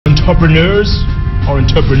entrepreneurs or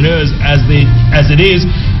entrepreneurs as it is,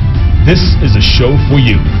 this is a show for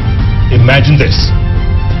you. Imagine this.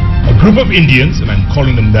 A group of Indians, and I'm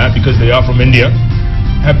calling them that because they are from India,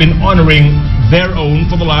 have been honoring their own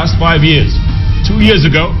for the last 5 years. 2 years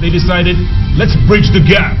ago, they decided, let's bridge the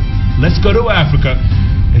gap. Let's go to Africa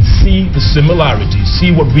and see the similarities,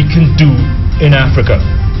 see what we can do in Africa.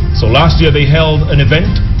 So last year they held an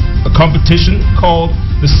event, a competition called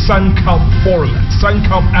the SANKALP Forum,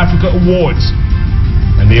 SANKALP Africa Awards.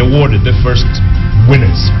 And they awarded their first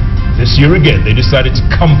winners. This year again, they decided to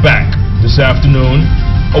come back. This afternoon,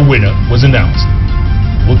 a winner was announced.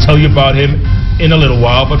 We'll tell you about him in a little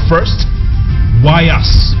while, but first, why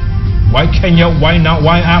us? Why Kenya? Why not?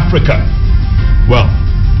 Why Africa? Well,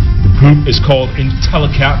 the group is called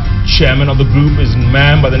SANKALP. Chairman of the group is a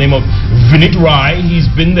man by the name of Vinit Rai. He's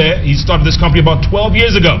been there. He started this company about 12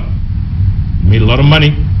 years ago. Made a lot of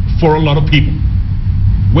money for a lot of people.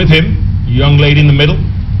 With him, a young lady in the middle,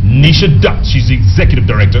 Nisha Dutt. She's the executive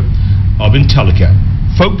director of SANKALP.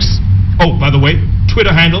 Folks, oh, by the way,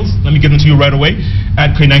 Twitter handles, let me give them to you right away.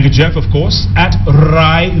 At Koinange Jeff, of course. At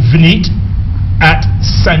Rai Vinit. At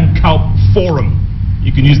SANKALP Forum.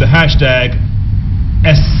 You can use the hashtag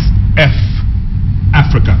SF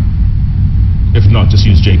Africa. If not, just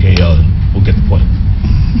use JKL and we'll get the point.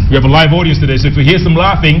 We have a live audience today, so if you hear some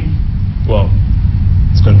laughing, well,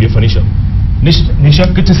 it's going to be a funny show. Nisha,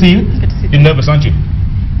 good to see you. Good to see you. You're nervous, aren't you?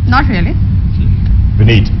 Not really.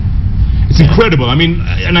 Vinit. It's incredible. I mean,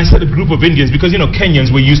 and I said a group of Indians because, you know,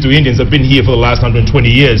 Kenyans, we're used to Indians, have been here for the last 120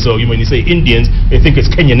 years. So when you say Indians, they think it's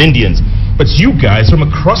Kenyan Indians. But you guys from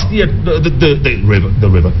across the river,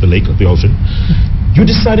 the lake, the ocean, you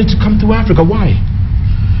decided to come to Africa. Why?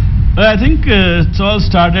 Well, I think it's all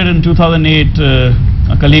started in 2008.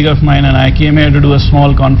 A colleague of mine and I came here to do a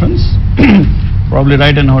small conference, probably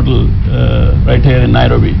right in a hotel, right here in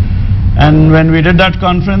Nairobi. And when we did that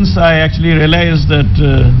conference, I actually realized that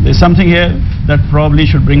there's something here that probably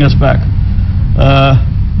should bring us back.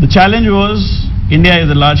 The challenge was India is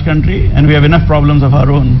a large country and we have enough problems of our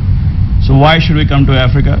own. So why should we come to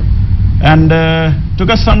Africa? And took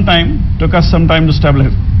us some time to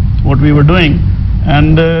establish what we were doing.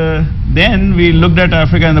 And then we looked at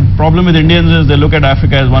Africa, and the problem with Indians is they look at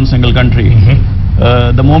Africa as one single country.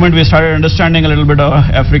 The moment we started understanding a little bit of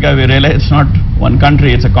Africa, we realized it's not one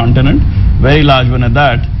country, it's a continent, very large one at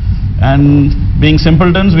that. And being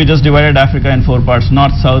simpletons, we just divided Africa in 4 parts,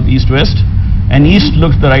 north, south, east, west. And east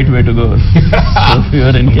looked the right way to go. So we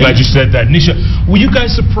were in I'm glad you said that. Nisha, were you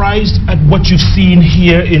guys surprised at what you've seen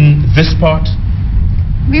here in this part?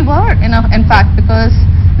 We were, in fact, because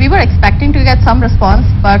we were expecting to get some response,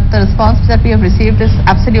 but the response that we have received is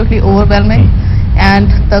absolutely overwhelming. And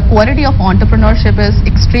the quality of entrepreneurship is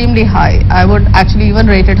extremely high. I would actually even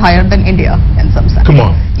rate it higher than India in some sense. Come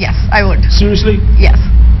on. Yes, I would. Seriously? Yes.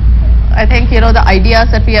 I think, the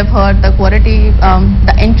ideas that we have heard, the quality,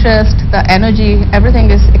 the interest, the energy,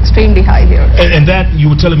 everything is extremely high here. And that,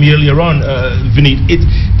 you were telling me earlier on, Vinit,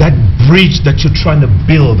 that bridge that you're trying to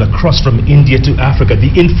build across from India to Africa,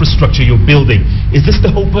 the infrastructure you're building, is this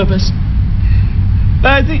the whole purpose?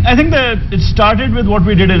 I think that it started with what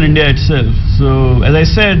we did in India itself. So, as I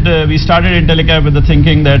said, we started SANKALP with the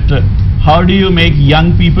thinking that how do you make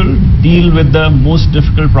young people deal with the most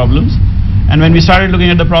difficult problems? And when we started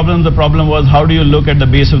looking at the problem was how do you look at the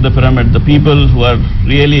base of the pyramid, the people who are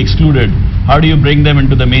really excluded, how do you bring them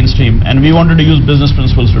into the mainstream? And we wanted to use business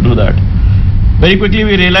principles to do that. Very quickly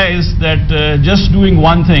we realized that just doing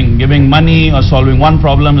one thing, giving money or solving one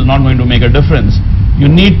problem is not going to make a difference.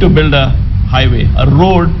 You need to build a highway, a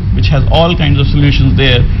road which has all kinds of solutions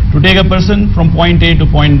there to take a person from point A to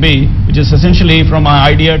point B, which is essentially from an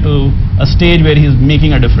idea to a stage where he is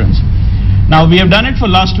making a difference. Now, we have done it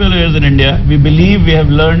for last 12 years in India. We believe we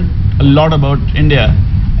have learned a lot about India,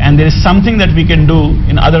 and there is something that we can do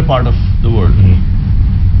in other part of the world.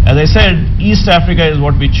 As I said, East Africa is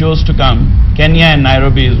what we chose to come. Kenya and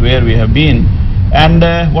Nairobi is where we have been. And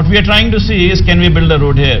what we are trying to see is, can we build a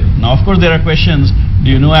road here? Now, of course, there are questions.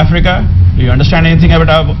 Do you know Africa? Do you understand anything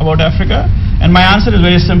about Africa? And my answer is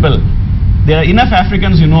very simple. There are enough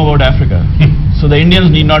Africans who know about Africa. So the Indians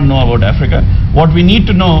need not know about Africa. What we need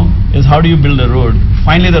to know is how do you build a road.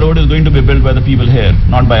 Finally, the road is going to be built by the people here,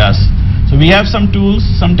 not by us. So we have some tools,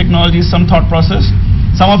 some technologies, some thought process.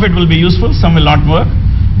 Some of it will be useful, some will not work.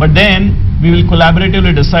 But then we will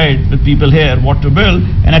collaboratively decide with people here what to build.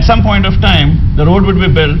 And at some point of time, the road would be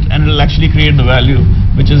built and it will actually create the value,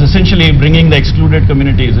 which is essentially bringing the excluded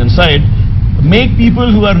communities inside. Make people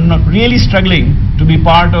who are not really struggling to be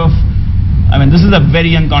part of. I mean, this is a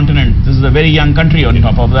very young continent. This is a very young country on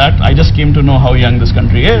top of that. I just came to know how young this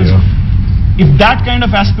country is. Yeah. if that kind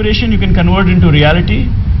of aspiration you can convert into reality,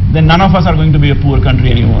 then none of us are going to be a poor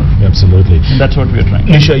country anymore. Absolutely. And that's what we're trying.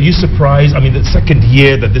 Nisha, are you surprised? I mean, the second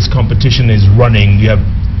year that this competition is running, you have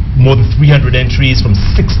more than 300 entries from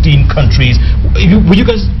 16 countries. Were you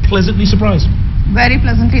guys pleasantly surprised? Very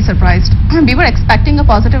pleasantly surprised. We were expecting a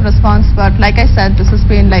positive response, but like I said, this has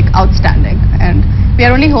been like outstanding, and we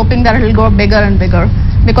are only hoping that it will go bigger and bigger,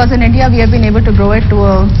 because in India we have been able to grow it to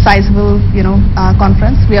a sizable,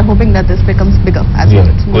 conference. We are hoping that this becomes bigger as it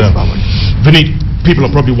moves forward. Vineet, people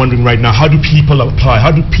are probably wondering right now, how do people apply?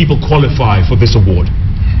 How do people qualify for this award?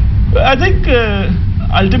 I think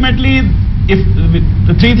ultimately, if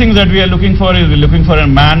the three things that we are looking for is, we're looking for a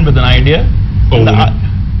man with an idea,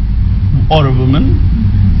 or a woman.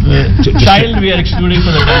 Child we are excluding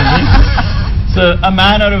for the time being. So a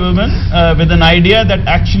man or a woman with an idea that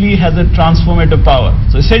actually has a transformative power.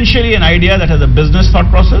 So essentially an idea that has a business thought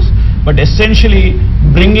process, but essentially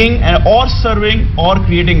bringing or serving or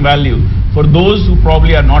creating value for those who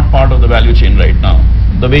probably are not part of the value chain right now,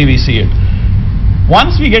 the way we see it.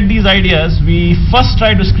 Once we get these ideas, we first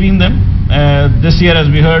try to screen them. This year, as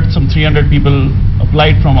we heard, some 300 people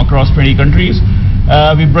applied from across 20 countries.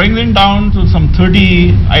 We bring them down to some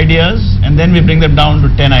 30 ideas, and then we bring them down to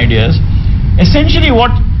 10 ideas. Essentially,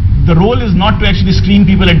 what the role is not to actually screen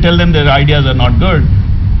people and tell them their ideas are not good.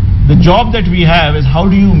 The job that we have is, how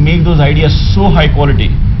do you make those ideas so high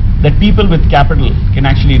quality that people with capital can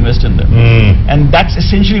actually invest in them? And that's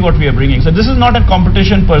essentially what we are bringing. So this is not a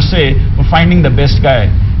competition per se for finding the best guy.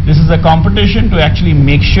 This is a competition to actually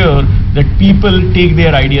make sure that people take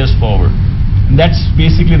their ideas forward. And that's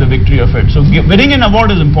basically the victory of it. So winning an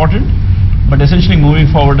award is important, but essentially moving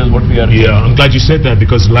forward is what we are doing. Yeah, I'm glad you said that,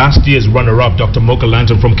 because last year's runner-up, Dr.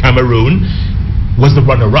 Mokalantan from Cameroon, was the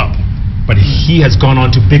runner-up. But he has gone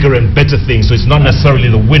on to bigger and better things, so it's not necessarily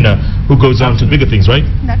the winner who goes on to bigger things, right?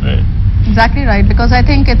 Right. Exactly right, because I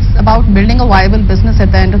think it's about building a viable business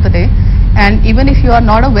at the end of the day. And even if you are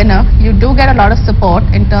not a winner, you do get a lot of support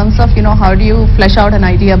in terms of, how do you flesh out an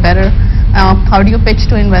idea better? How do you pitch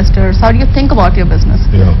to investors? How do you think about your business?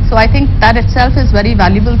 Yeah. So I think that itself is very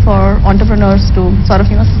valuable for entrepreneurs to sort of,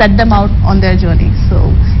 set them out on their journey.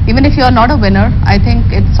 So even if you are not a winner, I think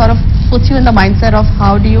it sort of puts you in the mindset of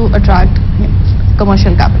how do you attract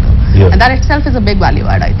commercial capital. Yeah. And that itself is a big value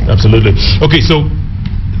add, I think. Absolutely. Okay, so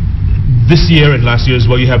this year and last year as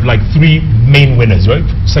well, you have like 3 main winners, right?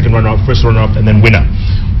 Second runner-up, first runner-up, and then winner.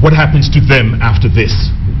 What happens to them after this?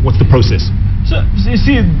 What's the process? So you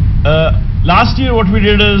see, last year what we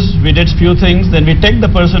did is, we did few things, then we take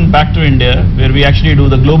the person back to India, where we actually do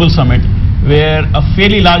the global summit, where a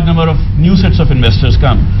fairly large number of new sets of investors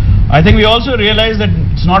come. I think we also realized that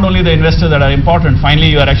it's not only the investors that are important. Finally,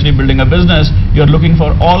 you are actually building a business, you're looking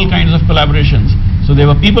for all kinds of collaborations. So there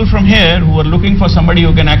were people from here who were looking for somebody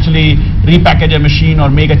who can actually repackage a machine or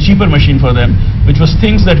make a cheaper machine for them, which was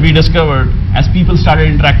things that we discovered as people started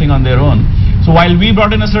interacting on their own. So while we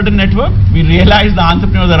brought in a certain network, we realized the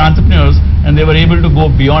entrepreneurs are entrepreneurs, and they were able to go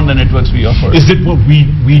beyond the networks we offer. Is it what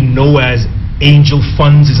we know as angel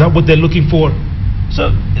funds? Is that what they're looking for?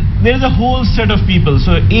 So there's a whole set of people.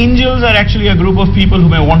 So angels are actually a group of people who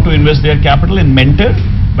may want to invest their capital and mentor.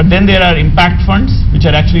 But then there are impact funds, which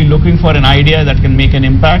are actually looking for an idea that can make an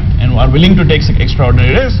impact and are willing to take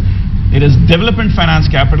extraordinary risks. There is development finance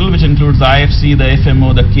capital, which includes the IFC, the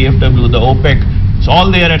FMO, the KFW, the OPEC. It's all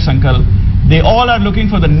there at SANKALP. They all are looking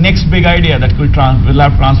for the next big idea that will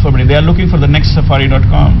have transformative. They are looking for the next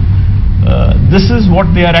Safari.com. This is what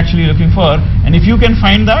they are actually looking for, and if you can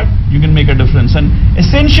find that, you can make a difference. And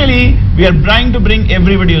essentially, we are trying to bring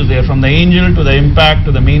everybody who's there, from the angel to the impact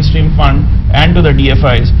to the mainstream fund and to the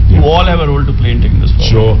DFIs, who all have a role to play in taking this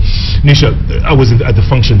forward. Sure. Nisha, I was at the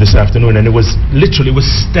function this afternoon, and it was literally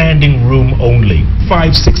standing room only.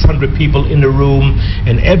 500-600 people in the room,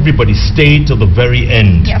 and everybody stayed till the very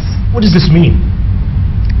end. Yes. What does this mean?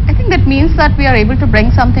 I think that means that we are able to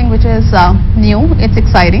bring something which is new, it's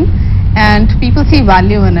exciting, and people see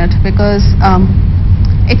value in it, because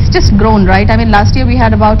it's just grown, right? I mean, last year we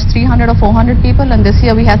had about 300 or 400 people, and this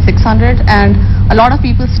year we had 600, and a lot of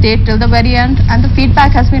people stayed till the very end, and the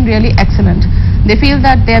feedback has been really excellent. They feel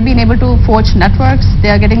that they have been able to forge networks,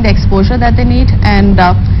 they are getting the exposure that they need, and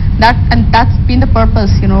that's been the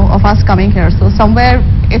purpose, of us coming here. So somewhere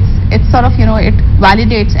it's sort of, it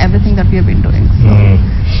validates everything that we have been doing. So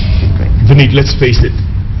great. Vineet, let's face it,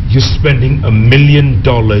 you're spending $1 million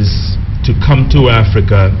to come to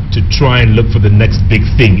Africa to try and look for the next big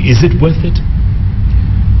thing. Is it worth it?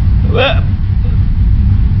 Well,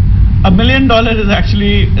 $1 million is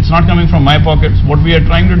actually, it's not coming from my pockets. What we are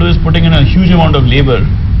trying to do is putting in a huge amount of labor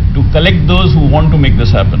to collect those who want to make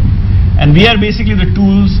this happen. And we are basically the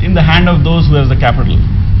tools in the hand of those who have the capital.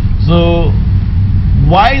 So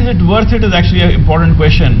why is it worth it is actually an important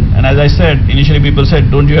question. And as I said, initially people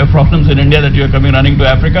said, don't you have problems in India that you are running to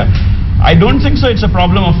Africa? I don't think so. It's a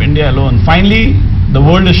problem of India alone. Finally, the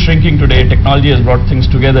world is shrinking today. Technology has brought things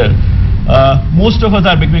together. Most of us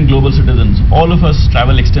are becoming global citizens. All of us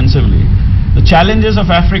travel extensively. The challenges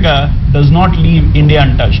of Africa does not leave India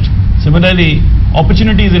untouched. Similarly,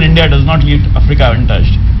 opportunities in India does not leave Africa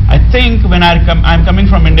untouched. I think when I'm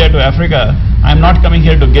coming from India to Africa, I'm not coming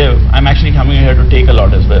here to give. I'm actually coming here to take a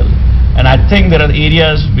lot as well. And I think there are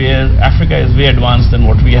areas where Africa is way advanced than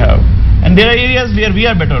what we have. And there are areas where we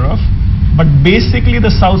are better off. But basically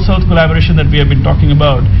the South-South collaboration that we have been talking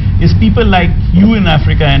about is people like you in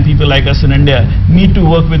Africa and people like us in India need to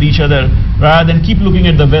work with each other rather than keep looking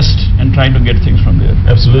at the West and trying to get things from there.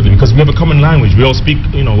 Absolutely, because we have a common language. We all speak,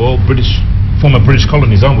 all former British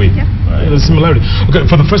colonies, aren't we? Yeah. Right, there's a similarity. Okay,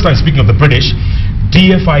 for the first time, speaking of the British,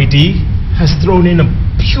 DFID has thrown in a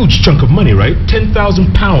huge chunk of money, right? £10,000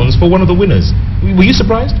 for one of the winners. Were you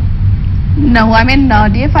surprised? No, I mean,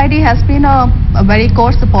 DFID has been a very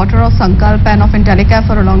core supporter of SANKALP and of Intellicap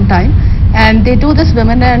for a long time. And they do this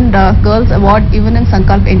Women and Girls Award even in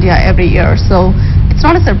SANKALP India every year. So it's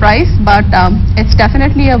not a surprise, but it's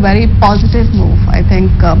definitely a very positive move. I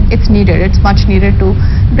think it's needed. It's much needed to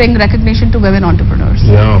bring recognition to women entrepreneurs.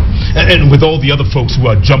 Yeah. And with all the other folks who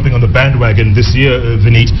are jumping on the bandwagon this year,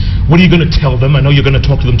 Vineet, what are you going to tell them? I know you're going to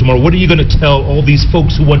talk to them tomorrow. What are you going to tell all these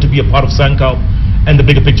folks who want to be a part of SANKALP and the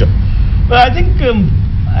bigger picture? Well, I think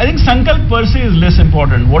SANKALP per se is less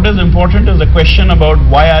important. What is important is the question about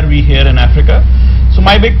why are we here in Africa. So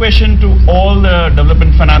my big question to all the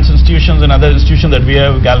development finance institutions and other institutions that we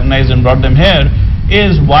have galvanized and brought them here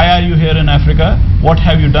is, why are you here in Africa? What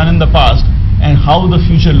have you done in the past? And how the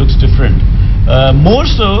future looks different. More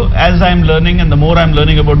so, as I'm learning and the more I'm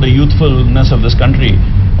learning about the youthfulness of this country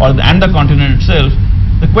and the continent itself,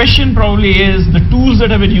 the question probably is, the tools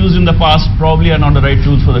that have been used in the past probably are not the right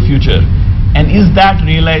tools for the future. And is that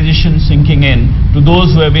realization sinking in to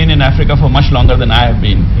those who have been in Africa for much longer than I have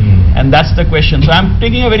been? And that's the question. So I'm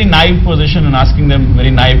taking a very naive position and asking them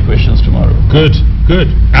very naive questions tomorrow. Good,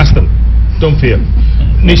 good. Ask them. Don't fear.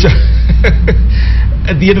 Nisha,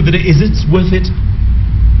 at the end of the day, is it worth it?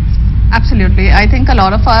 Absolutely. I think a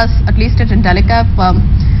lot of us, at least at Intellicap,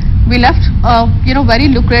 we left, very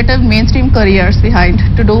lucrative mainstream careers behind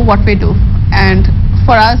to do what we do. And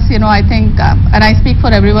for us, I think, and I speak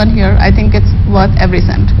for everyone here, I think it's worth every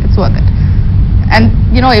cent. It's worth it. And,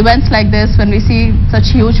 events like this, when we see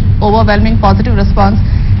such huge, overwhelming positive response,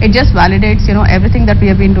 it just validates, everything that we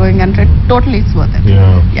have been doing, and totally it's worth it.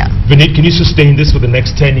 Yeah. Vineet, can you sustain this for the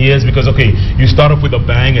next 10 years? Because, okay, you start off with a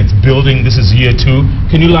bang, it's building, this is year 2.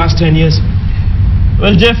 Can you last 10 years?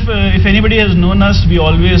 Well, Jeff, if anybody has known us, we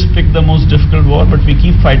always pick the most difficult war, but we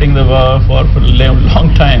keep fighting the war for a long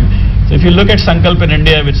time. So if you look at SANKALP in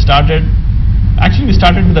India, which started, actually we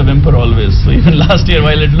started with a whimper always. So even last year,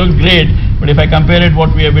 while it looked great, but if I compare it what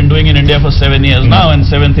we have been doing in India for 7 years now, and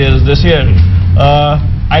 7th year is this year,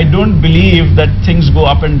 I don't believe that things go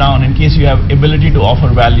up and down in case you have ability to offer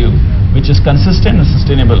value, which is consistent and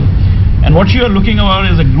sustainable. And what you are looking about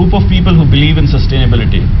is a group of people who believe in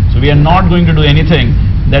sustainability. So we are not going to do anything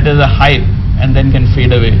that is a hype and then can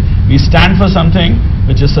fade away. We stand for something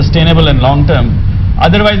which is sustainable and long term.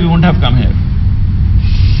 Otherwise, we wouldn't have come here.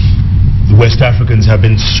 The West Africans have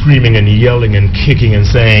been screaming and yelling and kicking and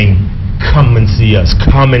saying, come and see us,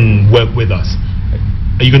 come and work with us.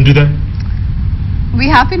 Are you going to do that? We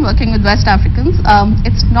have been working with West Africans.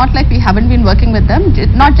 It's not like we haven't been working with them,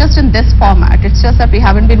 not just in this format. It's just that we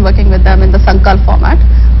haven't been working with them in the SANKALP format.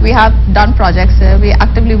 We have done projects there. We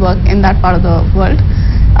actively work in that part of the world.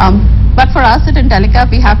 But for us at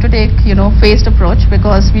Intellicap, we have to take, phased approach,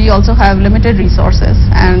 because we also have limited resources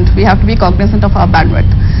and we have to be cognizant of our bandwidth.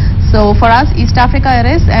 So for us, East Africa it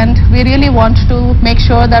is, and we really want to make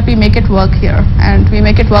sure that we make it work here, and we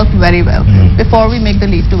make it work very well before we make the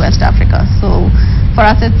leap to West Africa. So for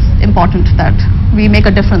us, it's important that we make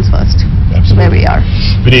a difference first. Absolutely. Where we are.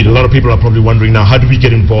 Vineet, a lot of people are probably wondering now, how do we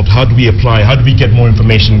get involved? How do we apply? How do we get more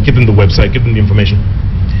information? Give them the website, give them the information.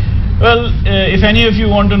 Well, if any of you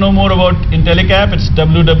want to know more about Intellicap, it's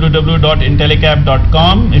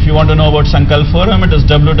www.intellicap.com. If you want to know about SANKALP Forum, it is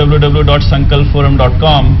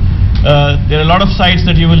www.sankalpforum.com. There are a lot of sites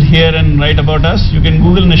that you will hear and write about us. You can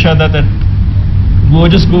Google Nishada.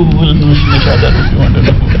 Just Google Nishada if you want to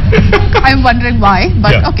know. I'm wondering why,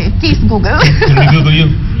 but okay, please Google. Can we Google you?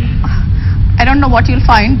 I don't know what you'll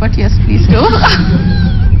find, but yes, please do.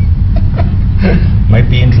 Might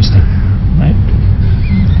be interesting, right?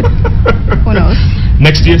 Who knows?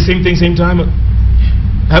 Next year, same thing, same time?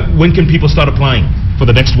 When can people start applying for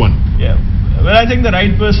the next one? Yeah. Well, I think the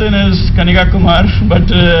right person is Kanika Kumar, but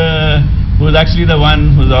who is actually the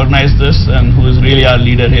one who's organized this and who is really our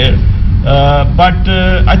leader here. But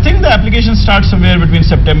I think the application starts somewhere between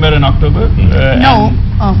September and October.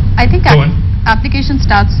 I think application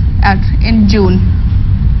starts in June.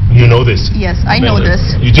 You know this? Yes, I know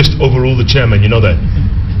this. You just overrule the chairman, you know that?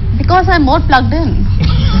 Because I'm more plugged in.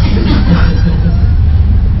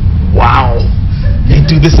 Wow. They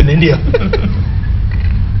do this in India.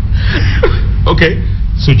 Okay,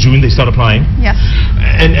 so June they start applying. Yes.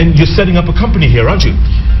 And you're setting up a company here, aren't you?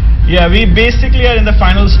 Yeah, we basically are in the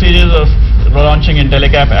final stages of launching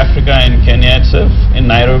IntelliCap Africa in Kenya itself, in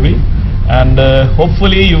Nairobi. And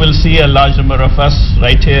hopefully you will see a large number of us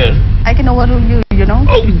right here. I can overrule you, you know.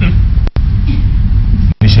 Oh.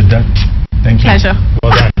 Thank you. Pleasure.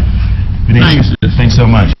 Well done. Thanks so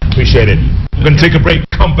much. Appreciate it. We're going to take a break,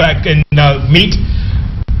 come back and meet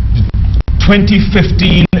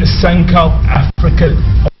 2015 SANKALP Africa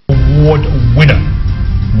Award winner,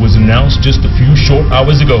 who was announced just a few short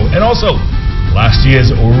hours ago. And also, last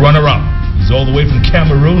year's runner-up. He's all the way from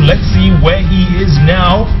Cameroon. Let's see where he is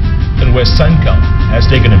now and where SANKALP has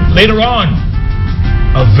taken him. Later on,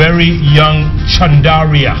 a very young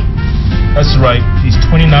Chandaria. That's right, he's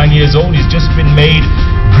 29 years old. He's just been made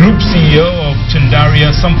Group CEO of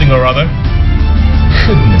Chandaria something or other.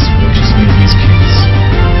 Goodness gracious me, these kids.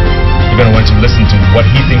 We're going to want to listen to what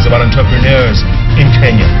he thinks about entrepreneurs in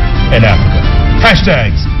Kenya and Africa.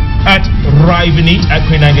 Hashtags at Riveneat, at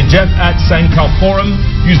Koinange Jeff, at SANKALP Forum.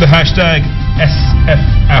 Use the hashtag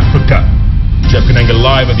SFAfrica. Jeff Koinange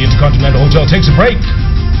live at the Intercontinental Hotel takes a break.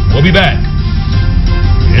 We'll be back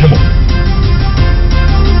in a moment.